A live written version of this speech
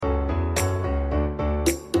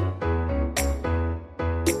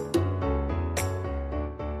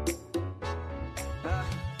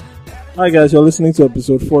Hi guys, you're listening to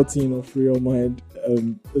episode 14 of Free Your Mind.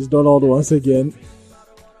 It's Donald once again.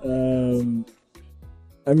 I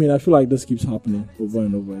feel like this keeps happening over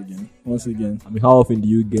and over again. Once again. How often do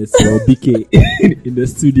you get your BK in the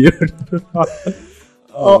studio?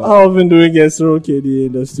 How often do we get Cyril KD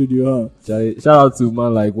in the studio, huh? Shout out to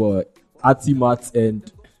man like what? Atimat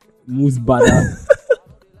and Moose Banner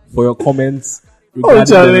for your comments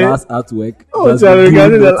regarding the last artwork.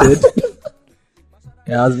 Regarding the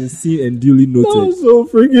it has been seen and duly noted. That was so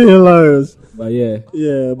freaking hilarious. But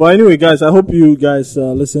yeah. But anyway, guys, I hope you guys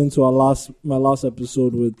listened to my last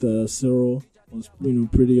episode with Cyril. It was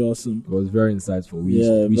pretty awesome. It was very insightful. We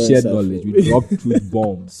very shared insightful. knowledge. We dropped truth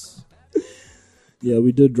bombs. Yeah,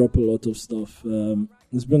 we did drop a lot of stuff.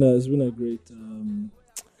 It's been a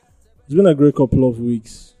great couple of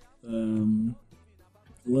weeks. We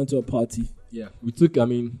went to a party. Yeah, we took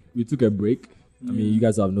a break. You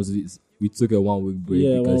guys have noticed we took a 1 week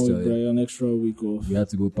break because an extra week off. We had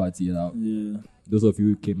to go party it out. Yeah. Those of you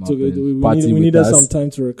who came out we needed some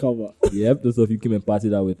time to recover. Yep, those of you came and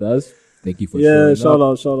partied out with us. Thank you for showing shout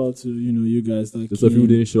up. Shout out to you guys. Those of you who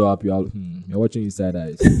didn't show up, you're watching Inside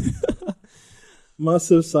Eyes.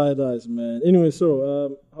 Massive side eyes, man. Anyway,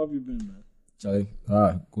 so how have you been, man? Charlie,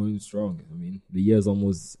 going strong. The year's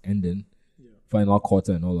almost ending. Yeah. Final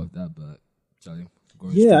quarter and all of that, but Charlie,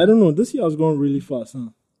 going strong. I don't know. This year has gone really fast, huh?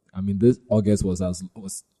 This August was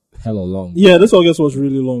hella long. Yeah, this August was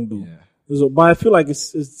really long though. Yeah. But I feel like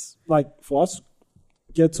it's like for us to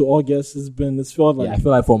get to August, it's felt like. Yeah, I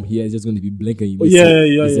feel like from here it's just going to be blinking.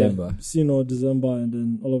 December. December, and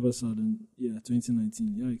then all of a sudden,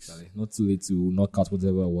 2019. Yikes! Charlie, not too late to knock out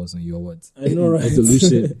whatever was on your words. I know, right?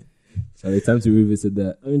 Resolution. Charlie, time to revisit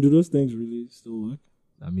that. Do those things really still work?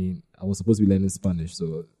 I was supposed to be learning Spanish,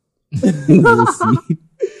 so we'll see.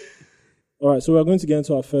 All right, so we're going to get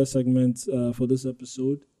into our first segment for this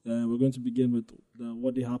episode. We're going to begin with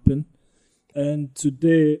what they happened. And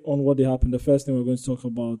today, on what they happened, the first thing we're going to talk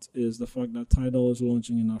about is the fact that Tidal is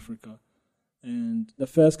launching in Africa. And the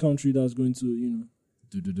first country that's going to,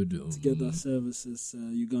 to get that service is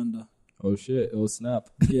Uganda. Oh, shit. Oh, snap.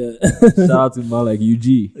 Yeah. Shout out to man like UG.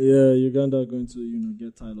 Yeah, Uganda are going to,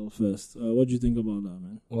 get Tidal first. What do you think about that,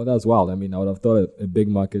 man? Well, that's wild. I would have thought a big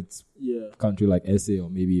market country like SA or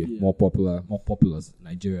maybe more populous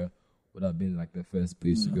Nigeria would have been like the first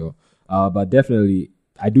place to go. But definitely,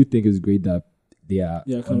 I do think it's great that they are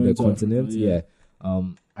on the continent.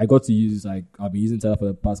 Africa, I got to use I've been using Tidal for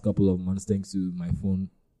the past couple of months thanks to my phone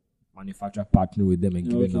manufacturer partner with them and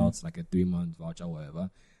giving out like a 3-month voucher,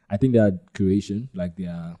 whatever. I think their curation, like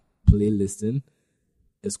their playlisting,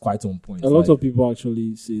 is quite on point. A lot of people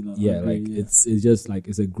actually say that. Yeah, it's just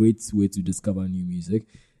it's a great way to discover new music.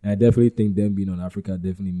 And I definitely think them being on Africa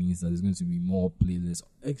definitely means that there's going to be more playlists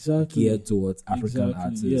geared towards African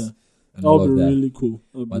artists. Yeah. And that would be really cool.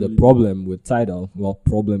 But the problem with Tidal,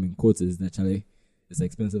 problem in quotes, is that it's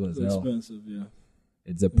expensive as hell. Expensive, yeah.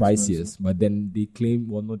 It's the priciest, but then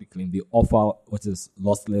they offer what is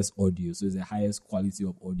lossless audio, so it's the highest quality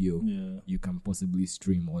of audio you can possibly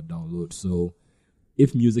stream or download. So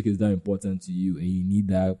if music is that important to you and you need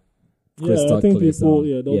that crystal I think clear sound,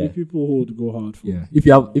 there'll be people who would go hard for it. If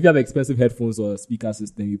you have expensive headphones or a speaker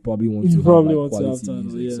system, you probably want to have quality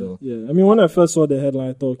music. So. When I first saw the headline,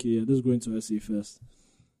 I thought, this is going to SA first.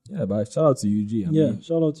 Yeah, but shout out to UG.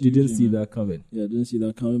 Shout out to you UG. Didn't see that coming. Yeah, didn't see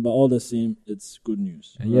that coming. But all the same, it's good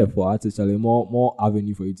news. And for artists, Charlie, more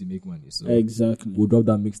avenue for you to make money. So exactly. We'll drop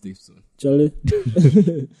that mixtape soon. Charlie.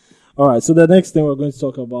 All right, so the next thing we're going to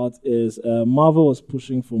talk about is Marvel is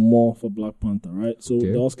pushing for more for Black Panther, right? So the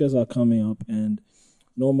Oscars are coming up, and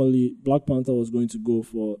normally Black Panther was going to go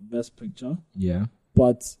for Best Picture. Yeah.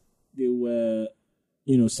 But they were,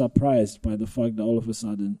 surprised by the fact that all of a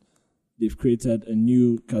sudden they've created a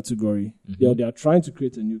new category. Mm-hmm. They are trying to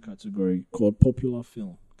create a new category called Popular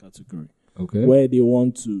Film category. Okay. Where they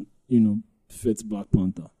want to, fit Black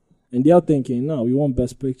Panther. And they are thinking, we want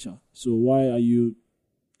Best Picture. So why are you...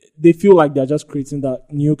 They feel like they're just creating that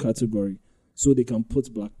new category so they can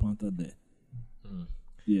put Black Panther there.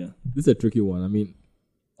 Yeah. This is a tricky one.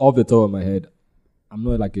 Off the top of my head, I'm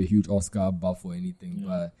not like a huge Oscar buff or anything,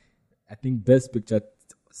 but I think Best Picture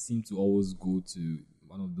seems to always go to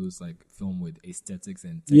one of those like film with aesthetics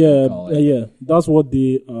and technical, that's what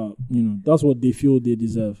they that's what they feel they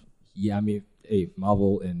deserve.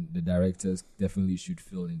 Marvel and the directors definitely should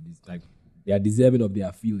feel in this, like they are deserving of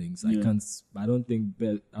their feelings. I don't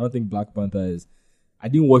think Black Panther is. I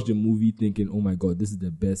didn't watch the movie thinking, oh my god, this is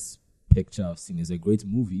the best picture I've seen. It's a great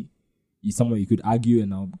movie. Someone you could argue,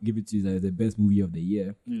 and I'll give it to you that it's the best movie of the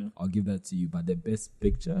year. I'll give that to you. But the best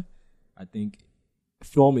picture, I think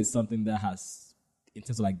film is something that has in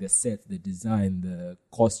terms of like the set, the design, the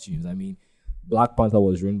costumes. I mean, Black Panther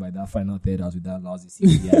was ruined by that final third house with that lousy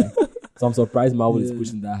CGI. So I'm surprised Marvel is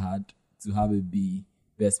pushing that hard to have it be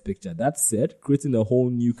Best Picture. That said, creating a whole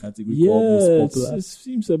new category called Most Popular. It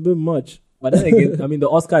seems a bit much. But then again, I mean, the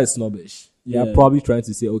Oscar is snobbish. They are probably trying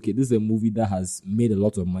to say, okay, this is a movie that has made a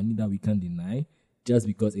lot of money that we can't deny just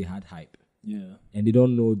because it had hype. Yeah. And they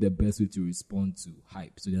don't know the best way to respond to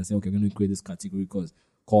hype. So they're saying, okay, we're going to create this category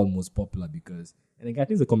called Most Popular because, and I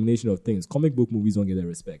think it's a combination of things. Comic book movies don't get the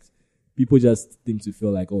respect. People just think to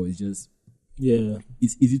feel like, oh, it's just,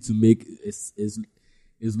 it's easy to make, it's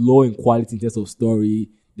low in quality in terms of story.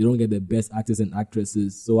 They don't get the best actors and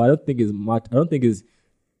actresses. So I don't think it's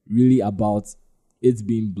really about it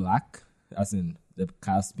being black, as in the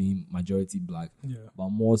cast being majority black, but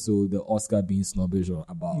more so the Oscar being snobbish or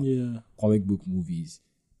about comic book movies,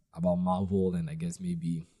 about Marvel, and I guess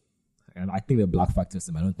maybe, and I think the black factor.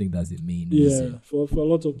 I don't think that's the main reason. For a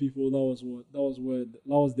lot of people, that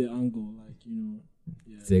was their angle, like, you know.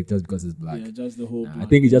 Yeah. It's like just because it's black. Yeah, just the whole. I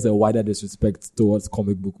think it's just a wider disrespect towards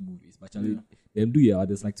comic book movies. But Charlie, them do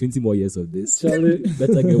there's like 20 more years of this. Charlie,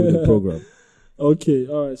 better get with the program. Okay,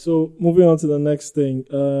 all right. So moving on to the next thing.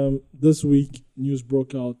 This week, news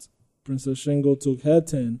broke out. Princess Shingo took her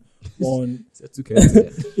turn on. She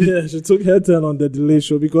took her turn on the Delay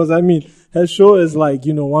Show because I mean, her show is like,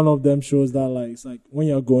 you know, one of them shows that like it's like when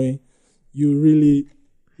you're going,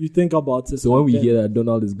 you think about it. So when we hear that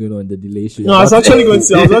Donald is going on the Delay Show, no, I was actually going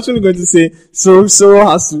to say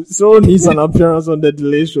Soro needs an appearance on the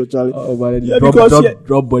Delay Show, Charlie. Oh, but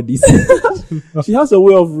drop bodies. She has a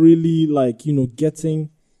way of really, like, you know, getting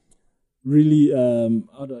really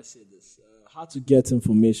how do I say this? How to get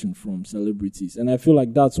information from celebrities, and I feel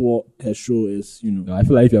like that's what her show is. You know, I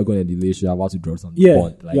feel like if you're going to Delay Show, you're about to drop something. Yeah,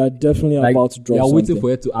 you're definitely about to drop. You're something. waiting for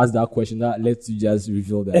her to ask that question that lets you just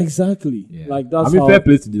reveal that. Exactly. Yeah. Like that's. I mean, fair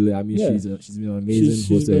play to Delay. I mean, she's been an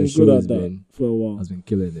amazing host. She's been good at that for a while. Has been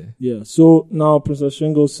killing it. Yeah. So now Princess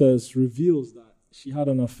Shingo reveals that she had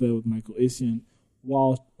an affair with Michael Essien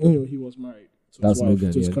while he was married. To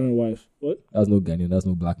his current wife. What? That's no Ghanaian. That's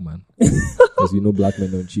no black man. Because we know black men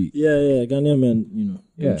don't cheat. Yeah. Ghanaian men, you know,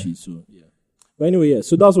 don't cheat. So yeah. But anyway,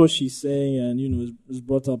 so that's what she's saying, and you know, it's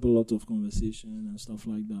brought up a lot of conversation and stuff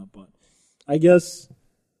like that. But I guess,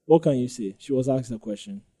 what can you say? She was asked a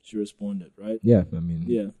question. She responded, right? Yeah, I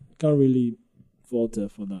mean, can't really fault her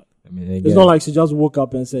for that. I mean, again, it's not like she just woke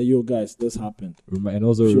up and said, "Yo, guys, this happened." And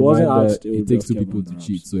also, she wasn't asked. It takes two people to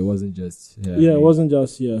cheat, so it wasn't just. It wasn't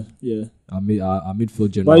just. Our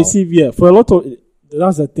midfield general. But you see, for a lot of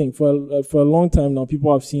that's the thing. For a long time now,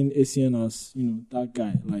 people have seen Essien as, you know, that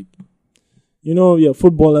guy. Like, you know,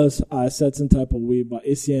 footballers are a certain type of way, but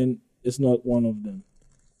Essien is not one of them.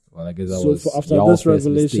 Well, I guess after this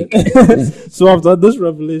revelation, after this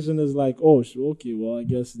revelation is like, oh, okay, well, I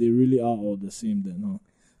guess they really are all the same then, huh?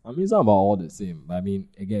 I mean, it's not about all the same. But I mean,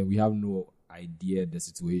 again, we have no idea the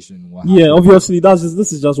situation. Obviously,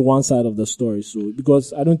 this is just one side of the story. So,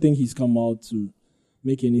 because I don't think he's come out to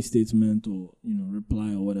make any statement or, you know,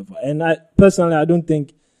 reply or whatever. And I don't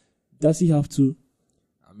think, does he have to?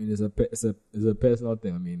 I mean, it's a personal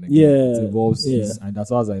thing. I mean, it involves and as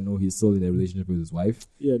far as I know, he's still in a relationship with his wife.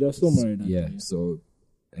 Yeah, they're still married. So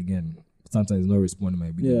again, sometimes not responding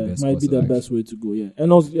might be the best. Might be the best way to go. Yeah,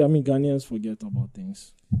 and also, I mean, Ghanaians forget about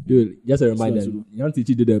things. Dude, just a reminder, Jan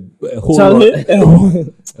Tichi did a whole lot.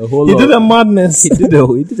 He did a madness. He did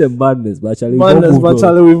a madness, but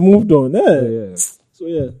Charlie, we've moved on. Yeah.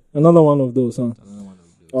 So another one of those, huh?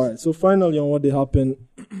 All right. So finally, on what happened.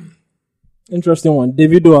 Interesting one.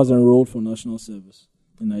 Davido has enrolled for national service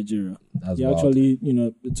in Nigeria. He actually, you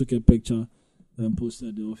know, took a picture and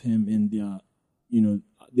posted of him in their, you know,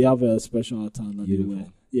 they have a special attire that they wear.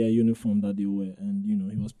 Yeah, uniform that they wear. And, you know,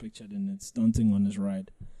 he was pictured in it, stunting on his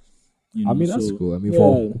ride. You know, I mean, that's cool. I mean,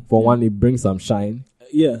 for one, it brings some shine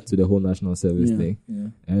to the whole national service thing. Yeah.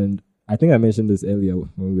 And I think I mentioned this earlier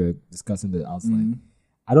when we were discussing the outline.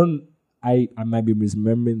 Mm-hmm. I might be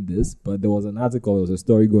misremembering this, but there was an article, there was a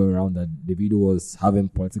story going around that Davido was having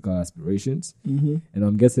political aspirations. Mm-hmm. And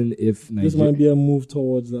I'm guessing if Nigeria... This might be a move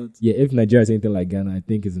towards that. Yeah, if Nigeria is anything like Ghana, I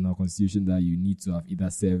think it's in our constitution that you need to have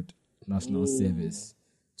either served national service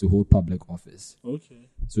to hold public office. Okay.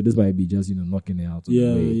 So this might be just, you know, knocking it out of the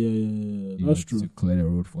way. Yeah. That's true. To clear the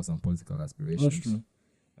road for some political aspirations. That's true.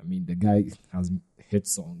 I mean, the guy has hit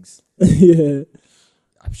songs. Yeah.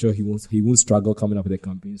 I'm sure he won't struggle coming up with a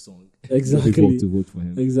campaign song. Exactly. For people to vote for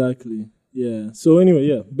him. Exactly. Yeah. So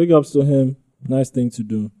anyway, big ups to him. Nice thing to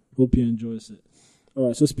do. Hope he enjoys it. All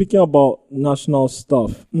right. So speaking about national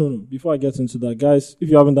stuff. No. Before I get into that, guys,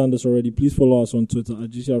 if you haven't done this already, please follow us on Twitter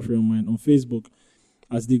at GCR Free Your Mind, on Facebook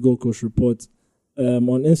as the Gold Coast Report.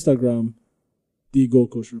 on Instagram, the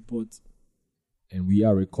Gold Coast Report. And we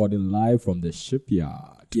are recording live from the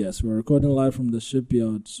shipyard. Yes, we're recording live from the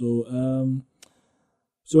shipyard. So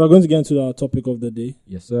we're going to get into our topic of the day.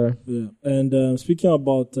 Yes, sir. Yeah. And speaking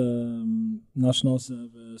about national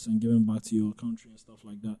service and giving back to your country and stuff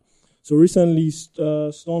like that. So recently,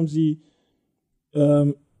 Stormzy,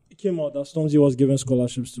 it came out that Stormzy was giving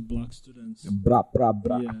scholarships to black students. Bra.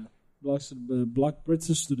 Yeah, black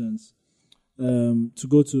British students to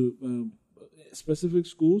go to specific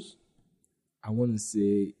schools. I want to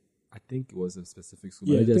say, I think it was a specific school.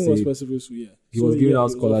 Yeah, I think it was a specific school, yeah. He was giving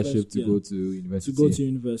out scholarship to go to university. To go to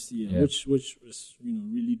university, yeah. Which is,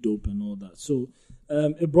 really dope and all that. So,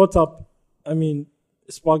 it brought up, it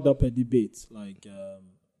sparked up a debate. Like,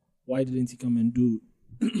 why didn't he come and do,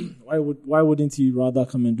 why wouldn't he rather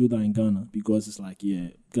come and do that in Ghana? Because it's like, yeah,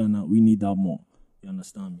 Ghana, we need that more. You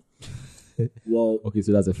understand me? Well, okay,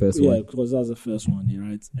 so that's the first one. Yeah, because that's the first one,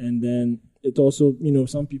 right? And then it also,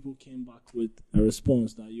 some people came back with a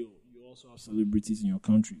response that, you also have celebrities in your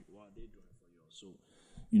country. What are they doing for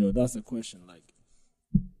you? So, that's the question. Like,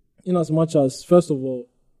 in as much as, first of all,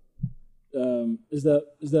 is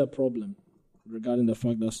there a problem regarding the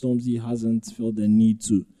fact that Stormzy hasn't felt the need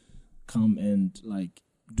to come and, like,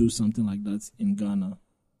 do something like that in Ghana,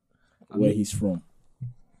 where he's from?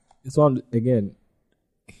 It's one, again,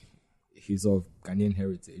 he's of Ghanaian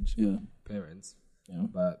heritage, parents,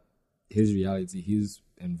 but his reality, his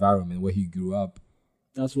environment, where he grew up,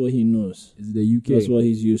 that's what he knows. Is the UK. That's what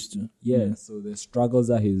he's used to. Yeah, so the struggles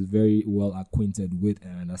that he's very well acquainted with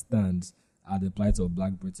and understands are the plight of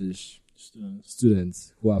black British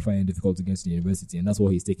students who are finding it difficult to get to the university, and that's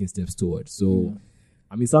what he's taking steps towards. So,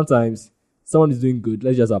 sometimes someone is doing good,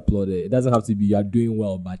 let's just applaud it. It doesn't have to be you are doing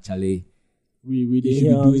well, but Charlie, we should be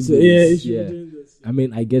doing this. Yeah, he should be doing this.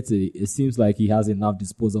 I get it. It seems like he has enough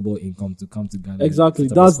disposable income to come to Ghana. Exactly.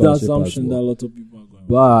 That's the assumption that a lot of people are going.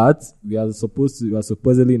 But we are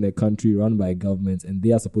supposedly in a country run by a government, and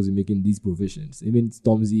they are supposed to be making these provisions. Even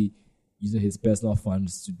Stormzy using his personal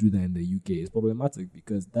funds to do that in the UK is problematic,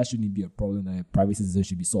 because that shouldn't be a problem that a private citizen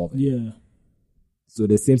should be solving. Yeah. So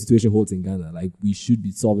the same situation holds in Ghana. Like, we should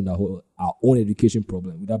be solving our own education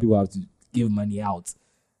problem without people having to give money out.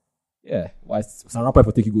 Yeah, why some rapper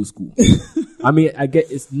for taking go to school? I get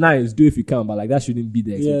it's nice, do if you can, but like that shouldn't be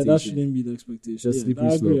the expectation. Yeah, that shouldn't be the expectation. Just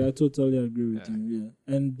I agree. I totally agree with you.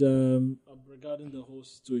 Yeah, and regarding the whole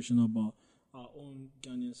situation about our own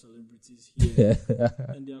Ghanaian celebrities here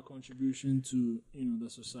and their contribution to the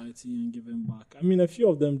society and giving back. A few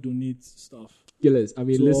of them donate stuff. Yeah, let's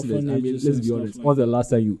be honest. When's the last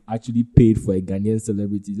time you actually paid for a Ghanaian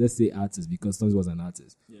celebrity? Let's say artist, because Stormzy was an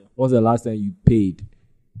artist. Yeah. When's the last time you paid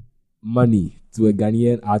money to a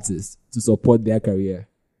Ghanaian artist to support their career?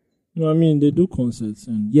 No, they do concerts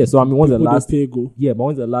and so when's the last pay go? Yeah, but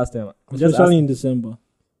when's the last time? Especially in December.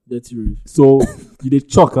 Dirty Rave. So you did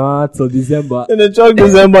chalk till December. And then chalk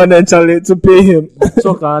December and then Charlie to pay him.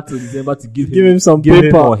 Chalk till December to give him some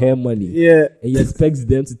paper or hair money. Yeah. And he expects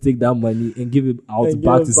them to take that money and give it out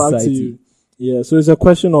back to society. Yeah, so it's a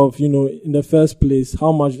question of, in the first place,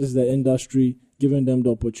 how much is the industry giving them the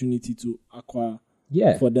opportunity to acquire?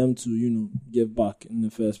 Yeah, for them to give back in the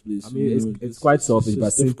first place. It's quite selfish,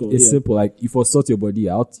 but it's simple. Like, you first sort your body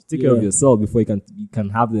out, take care of yourself before you can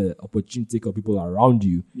have the opportunity to take care of people around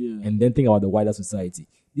you, and then think about the wider society.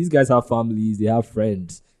 These guys have families, they have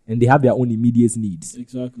friends, and they have their own immediate needs.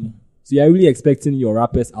 Exactly. So you're really expecting your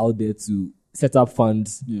rappers out there to set up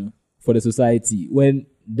funds for the society, when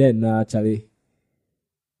then Charlie,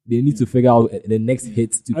 they need to figure out the next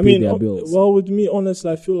hit to pay their bills. Well, with me, honestly,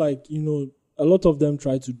 I feel like a lot of them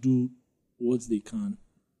try to do what they can.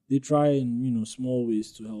 They try in, small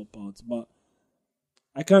ways to help out. But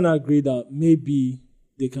I kind of agree that maybe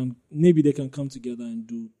they can come together and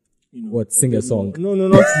do, sing a song? No,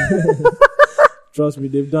 not. Trust me,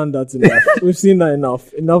 they've done that enough. We've seen that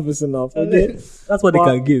enough. Enough is enough. Okay? That's what they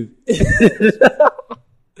can give.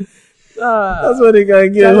 That's what they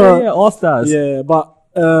can give. Yeah, all stars. Yeah, but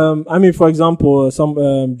for example, some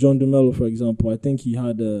John DeMello, for example, I think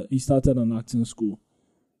he started an acting school,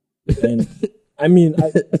 and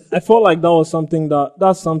I felt like that's something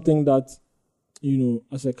that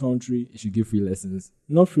as a country, you should give free lessons.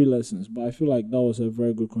 Not free lessons, but I feel like that was a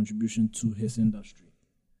very good contribution to his industry.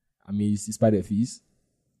 You despite the fees.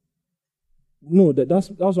 No, that's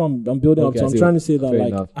what I'm building up. So I'm trying to say that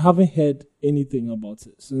enough. I haven't heard anything about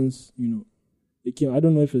it since it came. I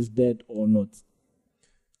don't know if it's dead or not.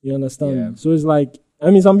 You understand me? So it's like,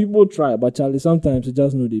 some people try, but Charlie, sometimes you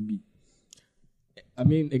just know they be. I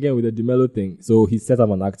mean, again, with the DeMello thing, so he set up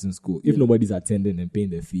an acting school. If nobody's attending and paying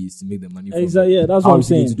the fees to make the money from exactly, yeah, that's what I'm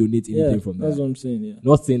saying. To donate anything from that. That's what I'm saying, yeah.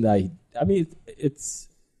 Not saying that, I mean, it's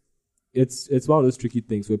one of those tricky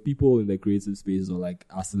things where people in the creative space or like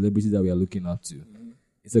our celebrities that we are looking up to,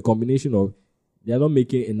 it's a combination of they are not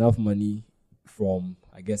making enough money from,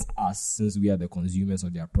 I guess, us, since we are the consumers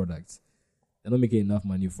of their products. They're not making enough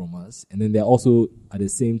money from us. And then they're also, at the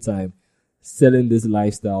same time, selling this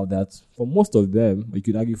lifestyle that, for most of them, you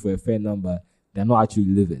could argue for a fair number, they're not actually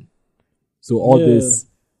living. So all this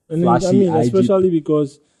flashy especially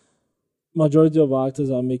because majority of actors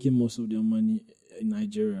are making most of their money in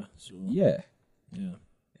Nigeria. So I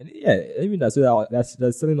mean that's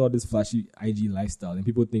selling all this flashy IG lifestyle, and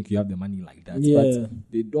people think you have the money like that, but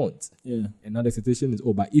they don't. Yeah. And now the situation is,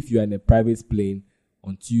 but if you are in a private plane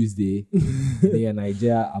on Tuesday, then you're in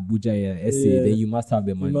Nigeria, Abuja, and SA, then you must have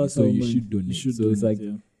the money, so you should donate. It's like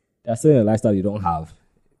they're selling a lifestyle you don't have,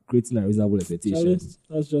 creating a reasonable expectation.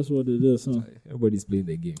 That's just what it is, huh? Everybody's playing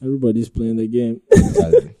the game.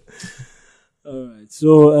 All right,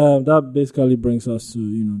 so that basically brings us to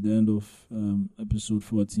the end of episode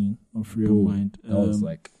 14 of Free Your Mind. That was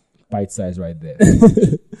like bite size right there.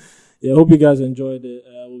 Yeah, I hope you guys enjoyed it.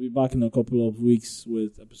 We'll be back in a couple of weeks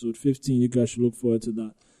with episode 15. You guys should look forward to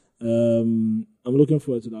that. I'm looking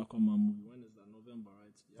forward to that Aquaman movie. When is that? November,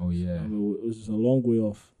 right? Oh yeah, it's a long way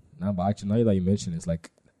off. Nah, but actually, now that you mention it, it's like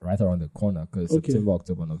right around the corner because September,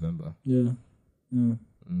 October, November. Yeah.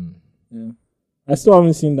 I still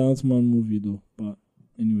haven't seen the Ant-Man movie though, but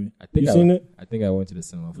anyway. Seen it? I think I went to the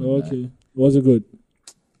cinema for that. Okay. Was it good?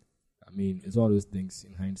 I mean, it's one of those things,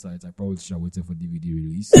 in hindsight, I probably should have waited for DVD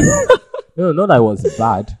release. No, not that it was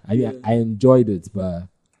bad. I enjoyed it, but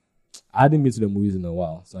I hadn't been to the movies in a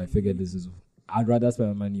while, so I figured I'd rather spend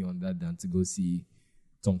my money on that than to go see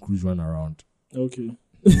Tom Cruise run around. Okay.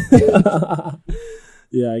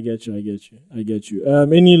 Yeah, I get you.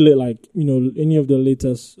 Any of the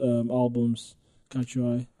latest albums catch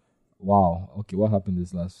your eye? Wow. Okay, what happened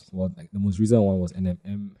this last? Well, like the most recent one was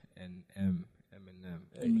Eminem. Eminem.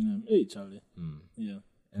 Hey, Charlie. Yeah.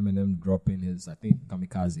 Eminem dropping his, I think,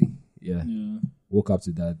 Kamikaze. Yeah. Woke up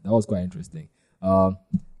to that. That was quite interesting.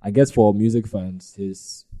 I guess for music fans,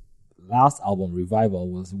 his last album, Revival,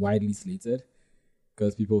 was widely slated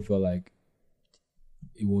because people felt like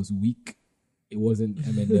it was weak. It wasn't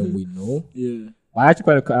Eminem we know. Yeah. I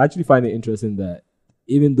actually find it interesting that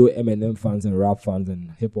even though Eminem fans and rap fans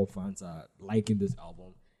and hip hop fans are liking this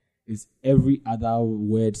album, is every other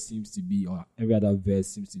word seems to be, or every other verse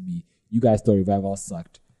seems to be, you guys thought Revival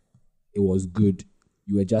sucked. It was good.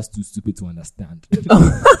 You were just too stupid to understand.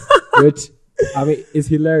 Which, I mean, it's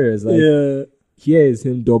hilarious. Like, here is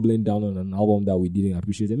him doubling down on an album that we didn't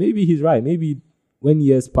appreciate. And maybe he's right. Maybe when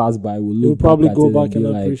years pass by, we'll probably go back and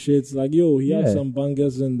appreciate. Like, he had some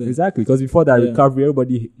bangers in there. Exactly, because before that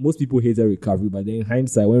Recovery, most people hated Recovery, but then in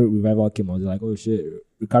hindsight, when Revival came out, they're like, oh shit,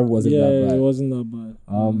 Recovery wasn't that bad. It wasn't that bad.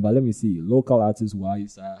 But let me see. Local artists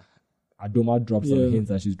wise, Adoma dropped some hints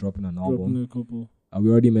that she's dropping an album. Dropping a couple. We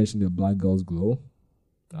already mentioned the Black Girls Glow.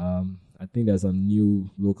 I think there's some new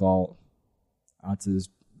local artists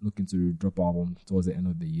looking to drop album towards the end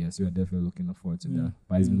of the year, so we're definitely looking forward to that.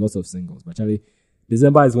 But it's been lots of singles. But Charlie,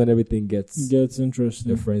 December is when everything gets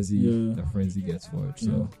interesting. The frenzy gets forward.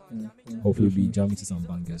 So hopefully we'll be jumping to some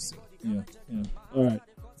bangers soon. Yeah. All right.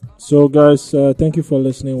 So guys, thank you for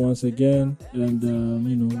listening once again, and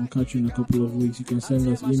we'll catch you in a couple of weeks. You can send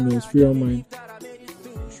us emails, Free Your Mind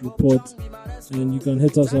report, and you can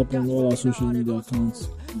hit us up on all our social media accounts.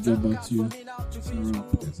 We'll get back to you.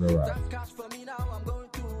 It's a wrap.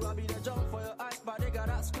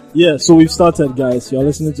 Yeah, so we've started, guys. You're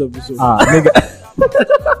listening to episode. Nigga.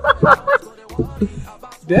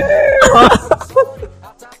 Damn.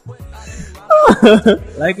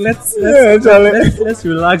 Like let's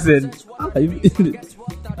relax and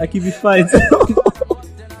like if you fight.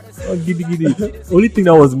 Oh, giddy. Only thing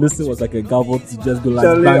that was missing was like a gavel to just go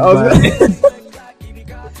like bang.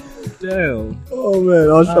 Damn. Oh man,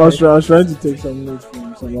 I was trying to take some notes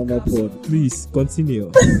from some other pod. Please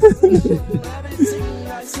continue.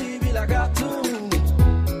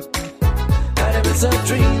 It's a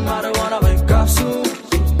dream, I don't wanna wake up soon.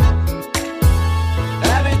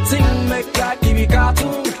 Everything make like TV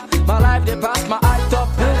cartoon. My life they pass my eye top.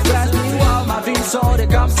 Flash me while my dreams all they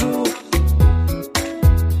come true.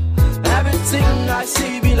 Everything I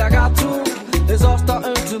see be like a cartoon. It's all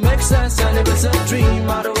starting to make sense. And if it's a dream,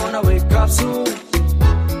 I don't wanna wake up soon.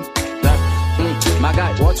 My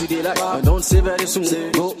guy, what you dey like. And don't say very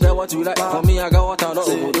soon. Go get what you like. For me, I got what I love.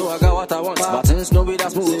 Although I got what I want. But things no be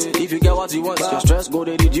that smooth. If you get what you want, your stress go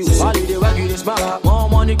they reduce. While you dey work, you dey smile. More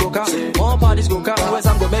money go count. More parties go count. Where's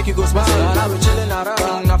I'm gonna make you go smile. And I be chilling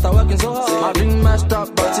around after working so hard. My dream messed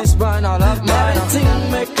up, but it's fine. I love mine.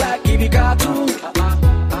 Everything make like